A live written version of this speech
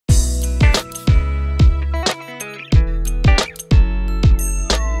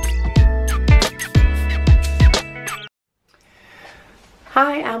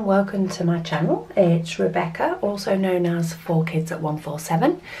and welcome to my channel. It's Rebecca, also known as 4Kids at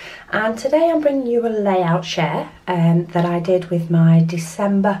 147, and today I'm bringing you a layout share that I did with my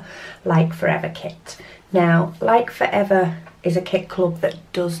December Like Forever kit. Now, Like Forever is a kit club that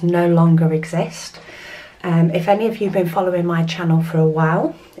does no longer exist. If any of you have been following my channel for a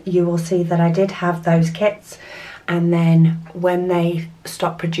while, you will see that I did have those kits, and then when they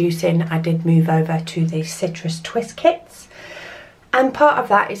stopped producing I did move over to the Citrus Twist kits. And part of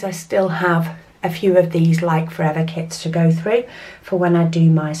that is I still have a few of these Like Forever kits to go through for when I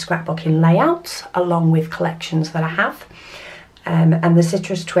do my scrapbooking layouts, along with collections that I have. And the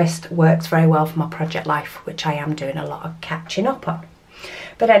Citrus Twist works very well for my project life, which I am doing a lot of catching up on.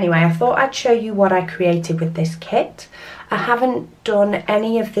 But anyway, I thought I'd show you what I created with this kit. I haven't done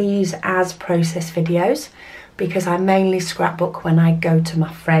any of these as process videos because I mainly scrapbook when I go to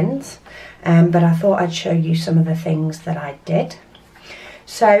my friends, but I thought I'd show you some of the things that I did.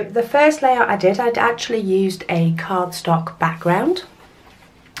 So the first layout I did, I'd actually used a cardstock background.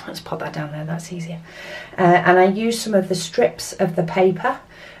 Let's pop that down there, that's easier. And I used some of the strips of the paper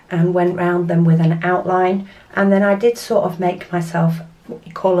and went round them with an outline. And then I did sort of make myself what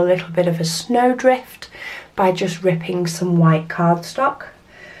you call a little bit of a snowdrift by just ripping some white cardstock.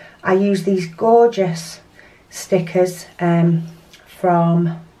 I used these gorgeous stickers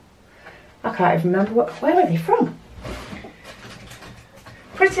from, I can't even remember, where are they from?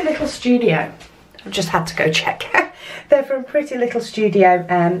 Pretty Little Studio. I've just had to go check. They're from Pretty Little Studio,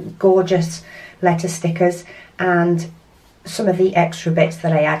 gorgeous letter stickers, and some of the extra bits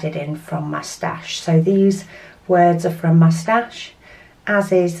that I added in from my stash. So these words are from my stash,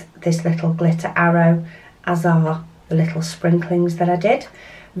 as is this little glitter arrow, as are the little sprinklings that I did,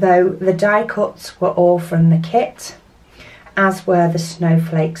 though the die cuts were all from the kit, as were the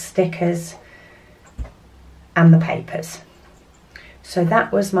snowflake stickers and the papers. So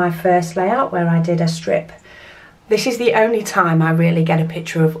that was my first layout, where I did a strip. This is the only time I really get a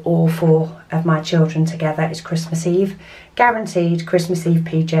picture of all four of my children together, is Christmas Eve. Guaranteed Christmas Eve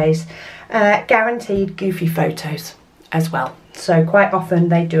PJs, guaranteed goofy photos as well. So quite often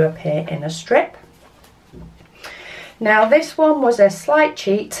they do appear in a strip. Now this one was a slight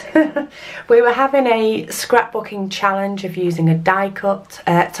cheat. We were having a scrapbooking challenge of using a die cut,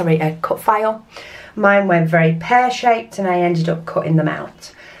 a cut file. Mine went very pear-shaped and I ended up cutting them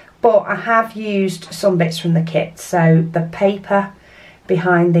out. But I have used some bits from the kit. So the paper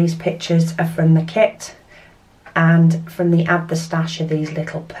behind these pictures are from the kit, and from the Add the Stash are these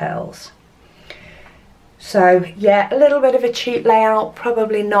little pearls. So yeah, a little bit of a cheap layout,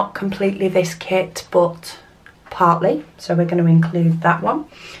 probably not completely this kit, but partly. So we're going to include that one.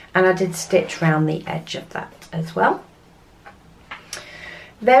 And I did stitch around the edge of that as well.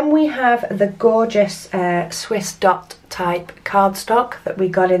 Then we have the gorgeous Swiss dot type cardstock that we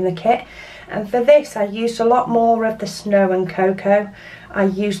got in the kit, and for this I used a lot more of the Snow and Cocoa. I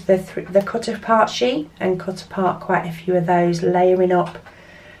used the cut apart sheet and cut apart quite a few of those, layering up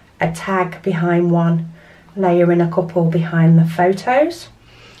a tag behind one, layering a couple behind the photos.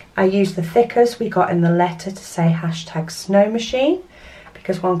 I used the thickers we got in the letter to say hashtag snow machine,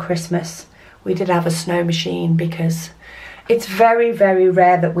 because one Christmas we did have a snow machine, because it's very, very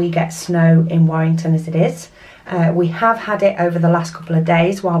rare that we get snow in Warrington as it is. We have had it over the last couple of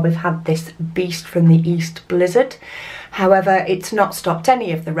days while we've had this beast from the east blizzard. However, it's not stopped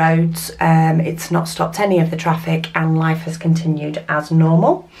any of the roads, it's not stopped any of the traffic, and life has continued as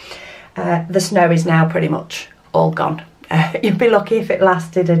normal. The snow is now pretty much all gone. You'd be lucky if it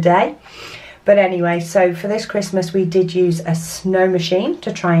lasted a day. But anyway, so for this Christmas we did use a snow machine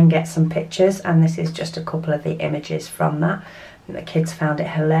to try and get some pictures, and this is just a couple of the images from that. And the kids found it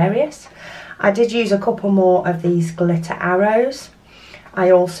hilarious. I did use a couple more of these glitter arrows. I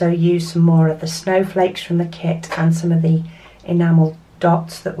also used some more of the snowflakes from the kit and some of the enamel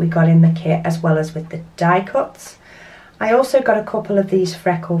dots that we got in the kit, as well as with the die cuts. I also got a couple of these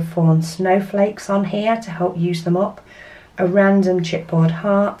Freckle Fawn snowflakes on here to help use them up, a random chipboard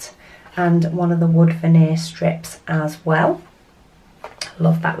heart, and one of the wood veneer strips as well.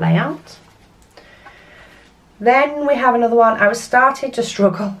 Love that layout. Then we have another one. I was starting to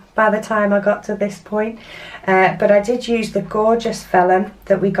struggle by the time I got to this point, but I did use the gorgeous vellum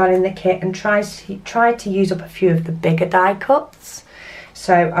that we got in the kit and tried to use up a few of the bigger die cuts.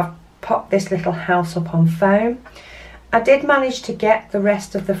 So I've popped this little house up on foam. I did manage to get the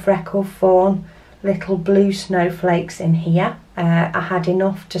rest of the Freckle Fawn little blue snowflakes in here. I had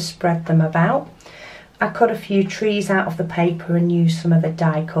enough to spread them about. I cut a few trees out of the paper and used some of the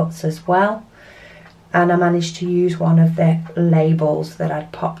die cuts as well. And I managed to use one of the labels that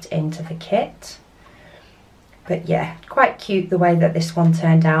I'd popped into the kit. But yeah, quite cute the way that this one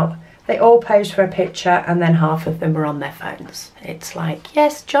turned out. They all posed for a picture and then half of them were on their phones. It's like,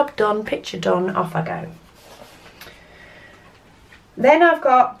 yes, job done, picture done, off I go. Then I've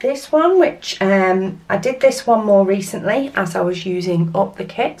got this one, which I did this one more recently as I was using up the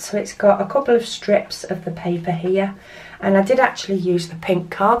kit. So it's got a couple of strips of the paper here, and I did actually use the pink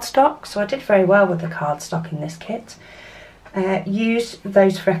cardstock, so I did very well with the cardstock in this kit. Used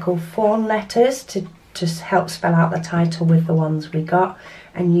those freckled fawn letters to just help spell out the title with the ones we got,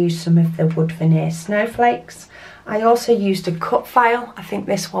 and used some of the wood veneer snowflakes. I also used a cut file, I think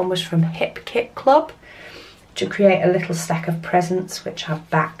this one was from Hip Kit Club, to create a little stack of presents which I've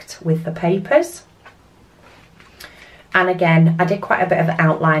backed with the papers. And again, I did quite a bit of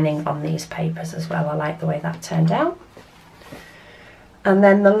outlining on these papers as well. I like the way that turned out. And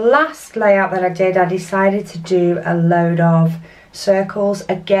then the last layout that I did, I decided to do a load of circles.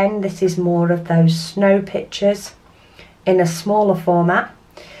 Again, this is more of those snow pictures in a smaller format.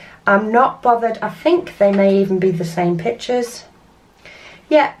 I'm not bothered, I think they may even be the same pictures.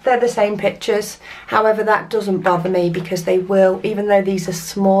 Yeah, they're the same pictures. However, that doesn't bother me because they will, even though these are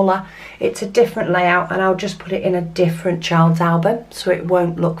smaller, it's a different layout, and I'll just put it in a different child's album so it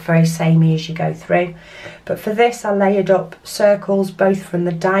won't look very samey as you go through. But for this, I layered up circles both from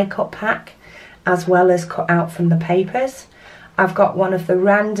the die cut pack as well as cut out from the papers. I've got one of the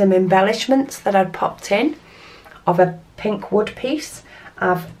random embellishments that I'd popped in of a pink wood piece.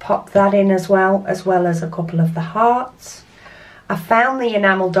 I've popped that in as well as a couple of the hearts. I found the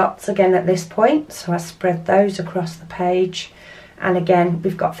enamel dots again at this point, so I spread those across the page. And again,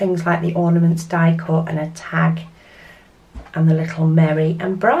 we've got things like the ornaments die cut and a tag and the little merry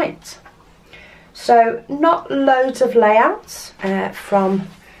and bright. So not loads of layouts from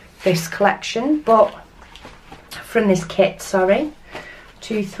this collection, but from this kit, sorry.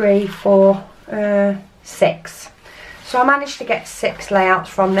 2, 3, 4, 6. So I managed to get 6 layouts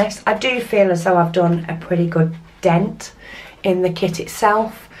from this. I do feel as though I've done a pretty good dent in the kit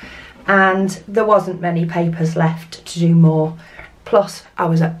itself, and there wasn't many papers left to do more. Plus I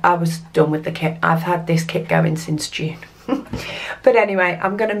was done with the kit. I've had this kit going since June. But anyway,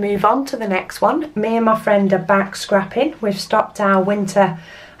 I'm going to move on to the next one. Me and my friend are back scrapping. We've stopped our winter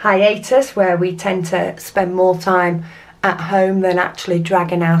hiatus where we tend to spend more time at home than actually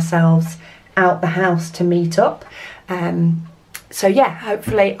dragging ourselves out the house to meet up. So yeah,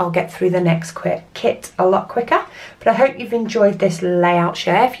 hopefully I'll get through the next kit a lot quicker. But I hope you've enjoyed this layout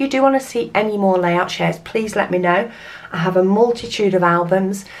share. If you do want to see any more layout shares, please let me know. I have a multitude of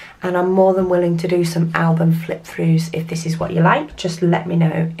albums and I'm more than willing to do some album flip throughs if this is what you like. Just let me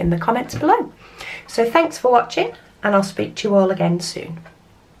know in the comments below. So thanks for watching, and I'll speak to you all again soon.